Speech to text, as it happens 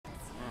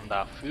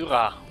der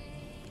Führer.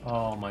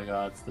 Oh my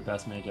god, it's the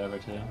best mage ever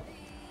too.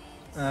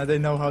 They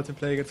know how to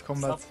play against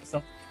combat.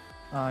 Stop.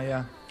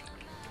 Yeah.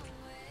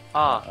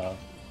 Ah,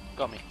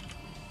 got me.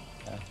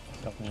 Yeah,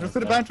 stop me. Just to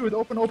the blind druid,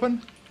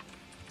 open.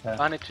 Yeah.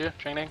 I need to,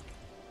 training.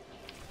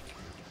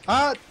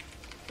 Rock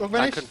I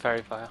vanish. couldn't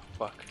fairy fire,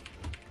 fuck.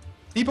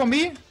 Deep on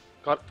me.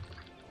 Got it.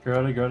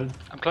 Girded.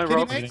 I'm clone Kitty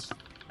rogue. mage.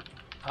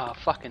 Ah,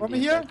 fucking Over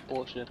deep, here. like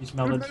bullshit. He's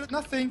melted. Druid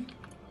nothing.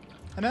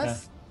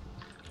 NS.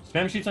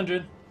 Spam sheets on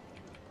Druid.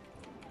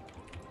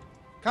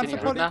 Cancel Getting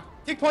root poly. now.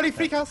 Take poly,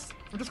 free cast.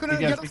 I'm just gonna Yeah,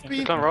 get free off cast.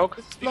 speed. Clone rogue.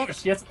 This is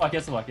blocked. Yes,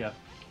 the block, yeah.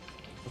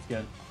 That's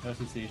good. No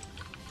CC.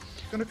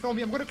 Gonna clone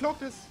me. I'm gonna cloak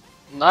this.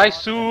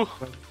 Nice, Sue.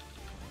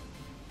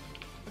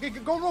 Okay,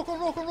 go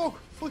rogue.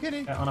 Full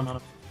kitty. Yeah, on him.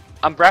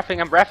 I'm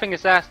breathing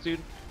his ass, dude.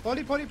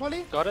 Poly.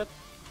 Got it?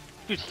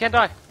 Dude, he can't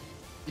die.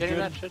 Getting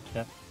Druid. that shit.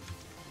 Yeah.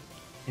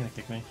 He's gonna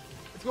kick me.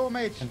 Let's go,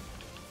 mage. Yeah,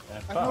 I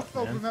have no fuck,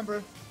 cloak, man.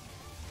 remember.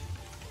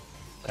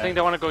 I think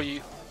they wanna go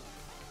you.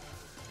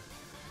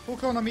 Full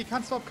clone on me.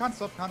 Can't stop.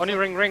 Only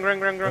ring.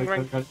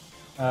 Good.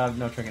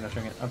 No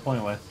trinket. I'm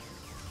pulling away.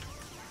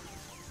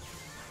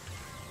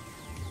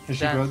 Is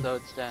she Dance broke? though,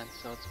 it's dance,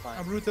 so it's fine.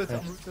 I'm rooted.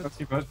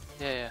 She broke?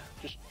 Yeah.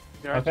 Just,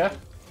 you're right. Okay.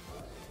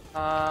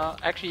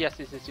 Actually, yes,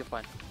 you're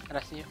fine. And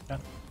I see you.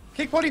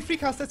 Kick poly, free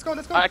cast. Let's go.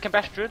 I can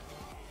bash Druid.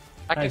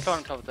 I can Nice. clone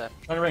on top of that.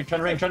 Trying to ring. Get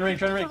a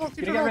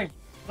ring.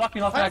 Lock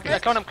me. Yeah,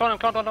 clone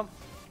him.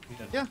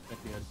 Yeah.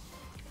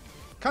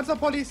 Cancel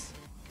polys.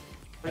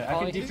 I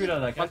can deep Druid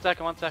out of that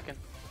guy. 1 second.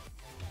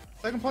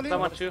 Second poly.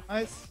 Someone too.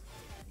 Nice.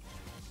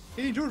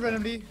 Hitting druid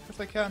randomly,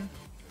 if I can.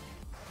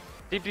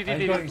 Deep.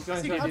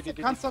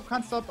 Can't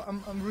stop.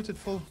 I'm rooted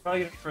full.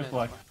 Probably get it first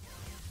block.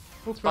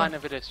 Full Fine spam.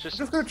 if it is, I'm just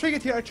just gonna trigger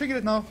it here. I triggered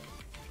it now.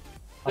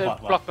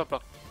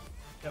 block.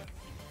 Yep.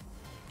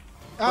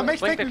 Mage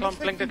Blink take the me.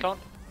 clone, clone.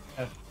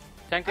 Yeah.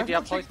 Tank I the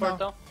have up no point tricks for it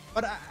though.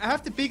 But I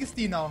have the biggest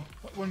D now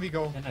when we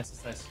go. Yeah,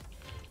 nice.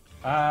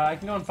 I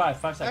can go in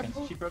 5 I have seconds.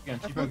 no- She broke again.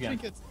 I have no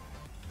trinkets.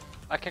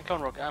 I can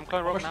clone rogue. I'm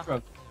clone rogue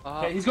now.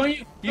 Okay, he's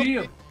going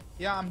you.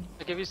 Yeah,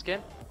 I give you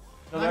skin.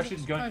 No, they're actually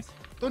just going. Nice.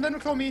 Don't let him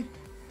clone me.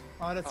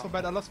 Oh, that's so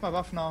bad. I lost my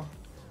buff now.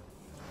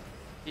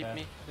 Keep Yeah.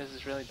 me. This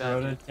is really bad.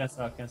 Corroded. Can't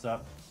stop.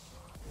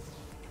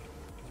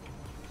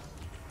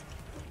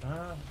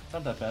 It's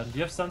not that bad. Do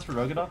you have stuns for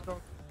Rogue at all?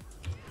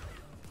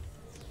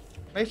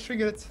 Mage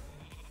triggered it.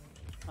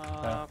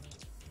 I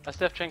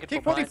still have trinket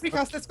Kick for poly, mine. free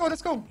cast.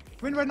 Let's go.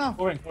 Win right now.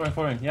 Four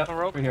ring. Yep, On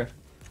rogue? right here.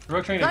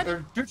 Rogue trained Blind.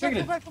 it. You're trained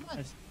it. Blind.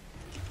 Nice.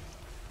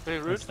 Pretty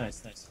rude.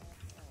 Nice.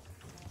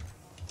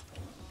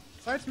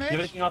 Sides You have mage.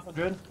 anything off on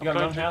Druid? You got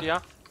Clone one half? yeah.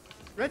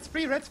 Red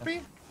spree.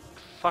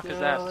 Fuck his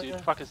Yeah, ass, dude. yeah.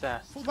 Fuck his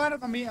ass. Full blind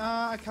on me.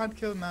 I can't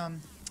kill,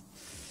 man.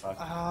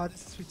 Fuck.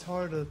 This is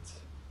retarded.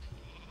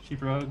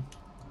 Sheep Rogue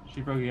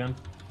again.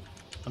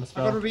 On the I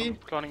spell. gotta be.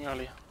 Cloning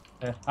early.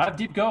 Yeah. I have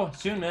deep go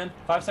soon, man.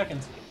 5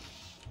 seconds.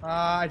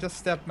 I just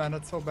stepped, man.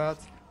 That's so bad.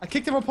 I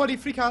kicked him on poly,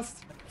 free cast.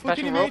 Full Bash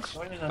kitty rogue.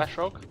 mage. Bash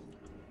rogue.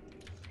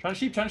 Trying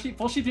to sheep.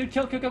 Full sheep, dude.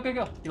 Kill.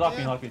 He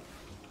locked me.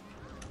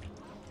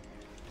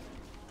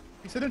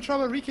 He's in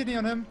trouble. Re-kidney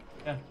on him.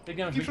 Yeah, big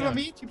damage. Keep shot on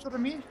me. Keep shot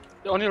on me.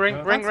 Only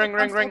ring.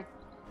 Ring.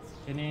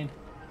 You need.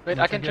 Wait,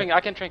 I can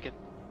trink it.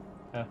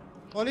 Yeah.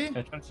 Poly. Yeah,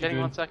 trying to sheep Getting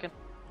Druid. 1 second.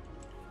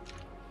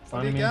 Poly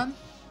Finding me. again.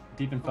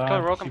 Deep in I'm 5.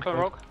 clone rogue. Sheep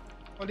Rogue.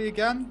 Poly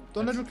again.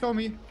 Don't let him clone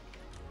me.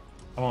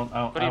 I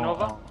won't. Putting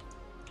Nova?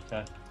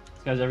 Okay.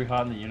 This guy's every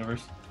hot in the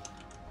universe.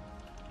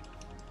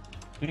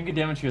 Doing good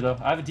damage here though.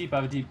 I have a deep.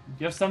 Do you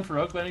have stun for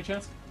Rogue by any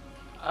chance?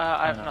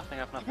 I have No. nothing.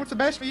 He wants to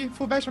bash me.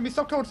 Full bash on me.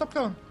 Stop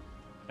clone.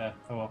 Yeah,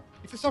 oh well.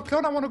 If you stop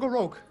clone, I want to go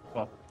rogue.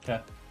 Well,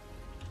 okay.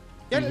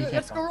 Yeah, You can't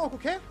let's go stop. rogue,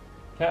 okay?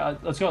 Okay,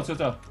 let's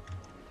go.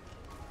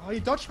 Oh, he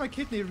dodged my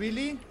kidney,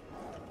 really?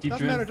 Deep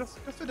Doesn't matter, Druid.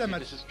 just do Dude, damage.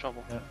 this is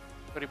trouble. Yeah.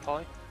 Pretty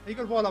poly. He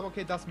got wall up,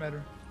 okay, does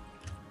matter.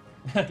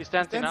 He's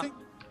dancing now. Dancing.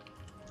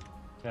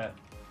 Okay.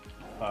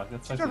 Fuck,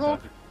 that's such Keep a your rogue.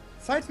 tactic.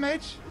 Sides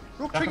mage.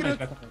 Rogue Back on triggered mage, it.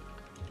 back on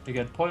mage. Okay,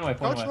 good. Point away.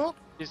 Dodge rogue.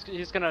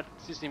 He's gonna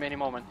CC me any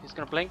moment. He's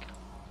gonna blink.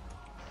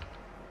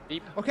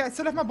 Deep. Okay, I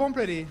still have my bomb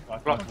ready.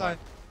 Block. Don't die.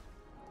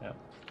 Yeah.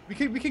 We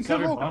can kill Still have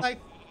your rogue bomb? like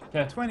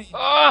Okay. 20.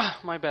 Ah,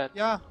 my bad.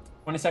 Yeah.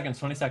 20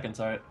 seconds.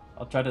 Alright.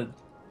 I'll try to. You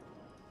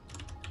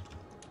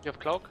have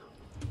cloak?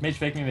 Mage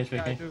fake me.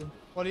 Yeah, I do.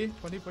 Poly.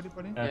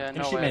 Yeah, Can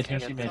no she way I mage? can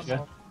Can she get mage? Yeah.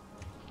 Somehow.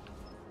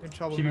 In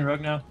trouble. She me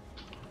Rogue now.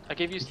 I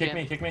gave you You kick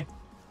skin. me.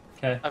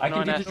 Okay. I've I no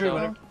can deep NS the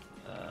Druid. though.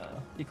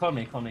 You call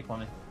me.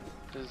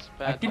 This is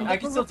I bad.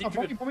 can still deep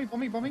Druid.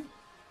 Bombing.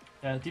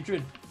 Yeah, deep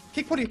Druid.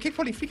 Kick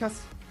poly, free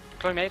cast.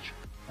 Clone mage.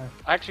 Yeah.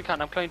 I actually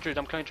can't. I'm cloning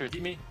Druid.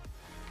 Deep me.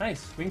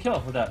 Nice. We can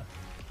kill with that.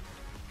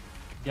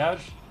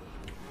 Gouge.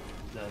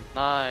 Dead.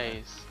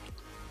 Nice.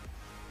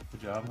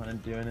 Good job. I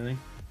didn't do anything.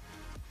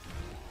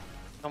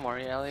 Don't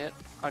worry, Elliot.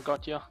 I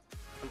got you.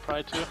 I'm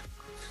proud to.